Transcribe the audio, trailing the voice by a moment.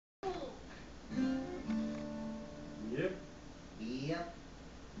Yep.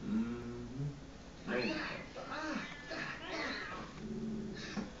 Hey,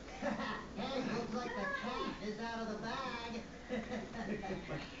 Hey, looks like the cat is out of the bag.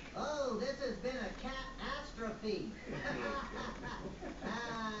 Oh, this has been a cat-astrophe.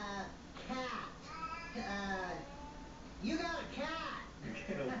 Cat. You got a cat.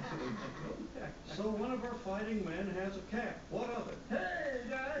 So one of our fighting men has a cat. What of it? Hey,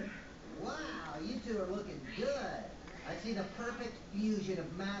 guys! Wow, you two are looking good. I see the perfect fusion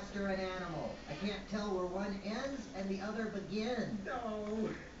of master and animal. I can't tell where one ends and the other begins. No,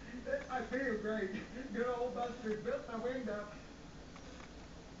 I feel great. Good old Buster's built my wing up.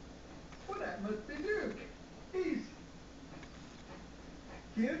 Well, that must be Duke. He's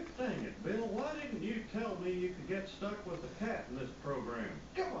cute. Dang it, Bill. Why didn't you tell me you could get stuck with a cat in this program?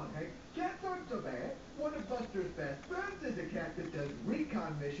 Come on, Hank. Cats aren't so bad. One of Buster's best friends is a cat that does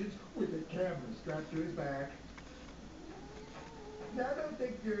recon missions with a camera strapped to his back. Now, I don't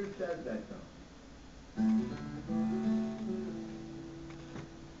think yours does that, though.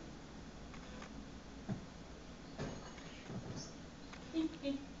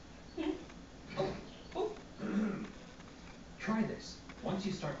 Try this. Once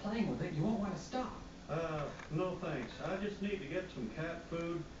you start playing with it, you won't want to stop. No thanks. I just need to get some cat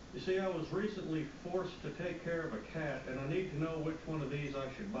food. You see, I was recently forced to take care of a cat, and I need to know which one of these I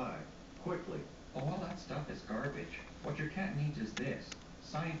should buy. Quickly. Oh, all that stuff is garbage. What your cat needs is this.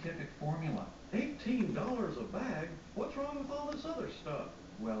 Scientific formula. $18 a bag? What's wrong with all this other stuff?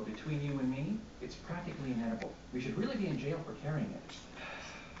 Well, between you and me, it's practically inedible. We should really be in jail for carrying it.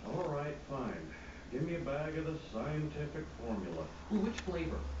 All right, fine. Give me a bag of the scientific formula. Ooh, which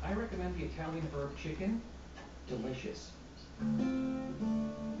flavor? I recommend the Italian herb chicken. Delicious.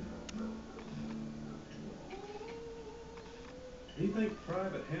 Do you think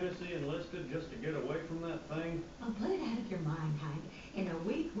Private Hennessy enlisted just to get away from that thing? Oh, put it out of your mind, Hank. In a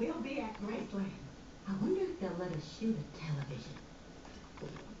week, we'll be at Graceland. I wonder if they'll let us shoot a television.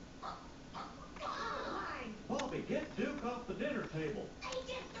 Bobby, get Duke off the dinner table. He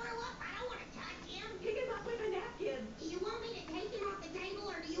just threw up. I don't want to touch him. Pick him up with a napkin. Do you want me to take him off the table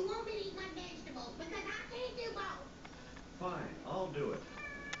or do you want me to eat my vegetables? Because I can't do both. Fine, I'll do it.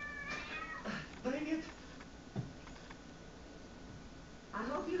 Dang it! I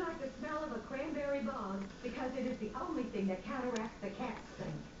hope you like the smell of a cranberry bog, because it is the only thing that counteracts the cat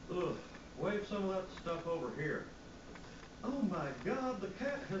stink. Ugh, wave some of that stuff over here. Oh my God, the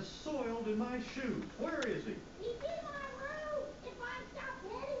cat has soiled in my shoes. Where is he? He's in my room. If I stop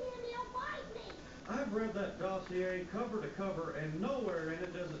petting him, he'll bite me. I've read that dossier cover to cover, and nowhere in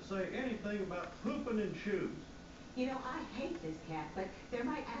it does it say anything about pooping in shoes. You know, I hate this cat, but there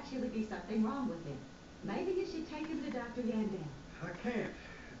might actually be something wrong with him. Maybe you should take him to Dr. Yandel. I can't.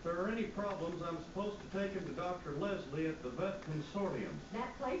 If there are any problems, I'm supposed to take him to Dr. Leslie at the Vet Consortium.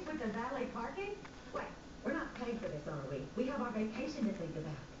 That place with the valet parking? Wait, we're not paying for this, are we? We have our vacation to think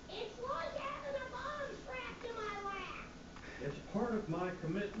about. It's like having a bomb strapped to my lap. It's part of my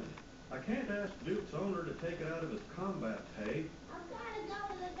commitment. I can't ask Duke's owner to take it out of his combat pay. I've got to go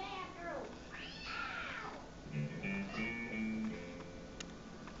to the bathroom. Ow!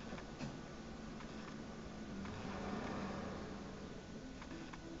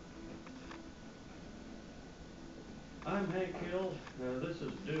 I'm Hank Hill. This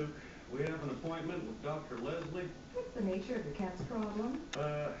is Duke. We have an appointment with Dr. Leslie. What's the nature of the cat's problem?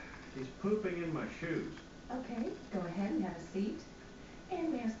 He's pooping in my shoes. Okay, go ahead and have a seat.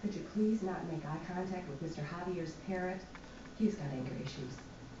 And may I ask that you please not make eye contact with Mr. Javier's parrot. He's got anger issues.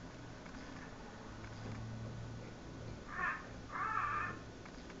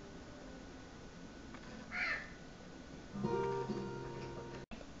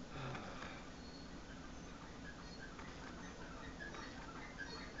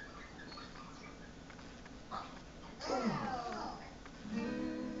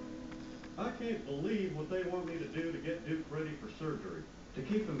 I can't believe what they want me to do to get Duke ready for surgery. To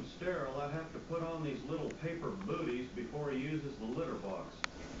keep him sterile, I have to put on these little paper booties before he uses the litter box.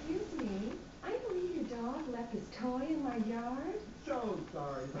 Excuse me, I believe your dog left his toy in my yard. So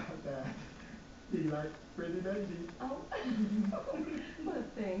sorry about that. He likes pretty babies. Oh, well,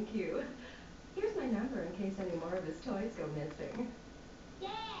 thank you. Here's my number in case any more of his toys go missing. Dad,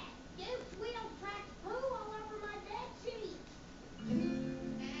 Duke's wheel tracks poo all over my bed sheets.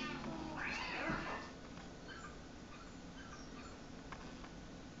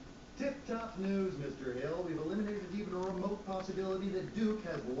 Tip-top news, Mr. Hill. We've eliminated even a remote possibility that Duke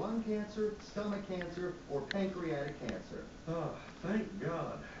has lung cancer, stomach cancer, or pancreatic cancer. Oh, thank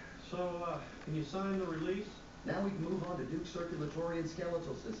God. So, can you sign the release? Now we can move on to Duke's circulatory and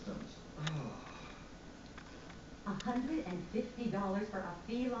skeletal systems. Oh. $150 for a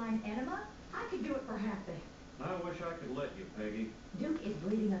feline enema? I could do it for half that. I wish I could let you, Peggy. Duke is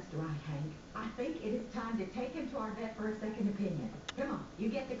bleeding us dry, Hank. I think it is time to take him to our vet for a second opinion. Come on, you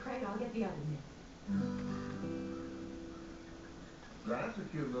get the crate, I'll get the other mitts. That's a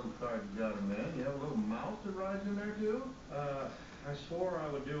cute little card you got him in. You have a little mouse that rides in there too? I swore I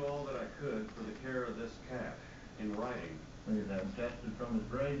would do all that I could for the care of this cat, in writing. Well, you've had him tested from his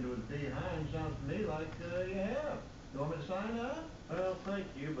brain to his behind. Sounds to me like you have. You want me to sign that? Well, thank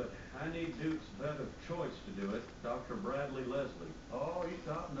you, but I need Duke's vet of choice to do it, Dr. Bradley Leslie. Oh, he's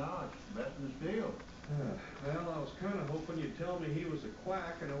top notch. Best in his field. Well, I was kind of hoping you'd tell me he was a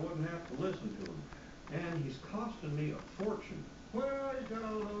quack and I wouldn't have to listen to him. And he's costing me a fortune. Well, he's got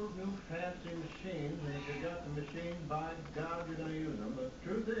all those new fancy machines, and if you got the machines, by God, you're going to use them. But the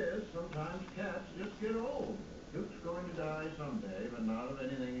truth is, sometimes cats just get old. Duke's going to die someday, but not of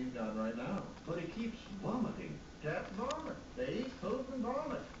anything he's got right now. But he keeps vomiting. Cats vomit. They eat, poop, and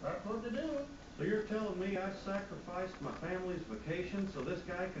vomit. That's what they do. So you're telling me I sacrificed my family's vacation so this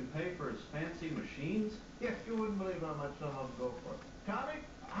guy can pay for his fancy machines? Yes, you wouldn't believe how much some of them go for. Tommy,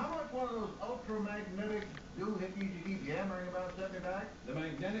 how much one of those ultramagnetic doohickeys you keep yammering about set me back? The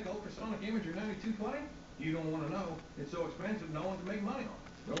magnetic ultrasonic imager 9220? You don't want to know. It's so expensive, no one can make money on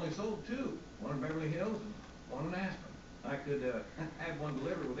it. We only sold two. One in Beverly Hills and one in Aspen. I could have one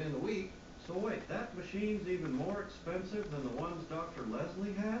delivered within the week. So wait, that machine's even more expensive than the ones Dr.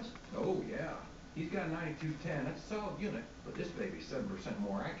 Leslie has? Oh, yeah. He's got a 9210. That's a solid unit, but this baby's 7%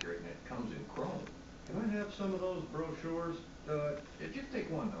 more accurate, and it comes in chrome. Can I have some of those brochures? Just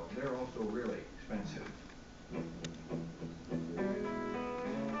take one, though. They're also really expensive.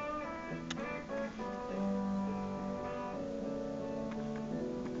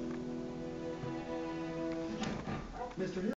 Mr.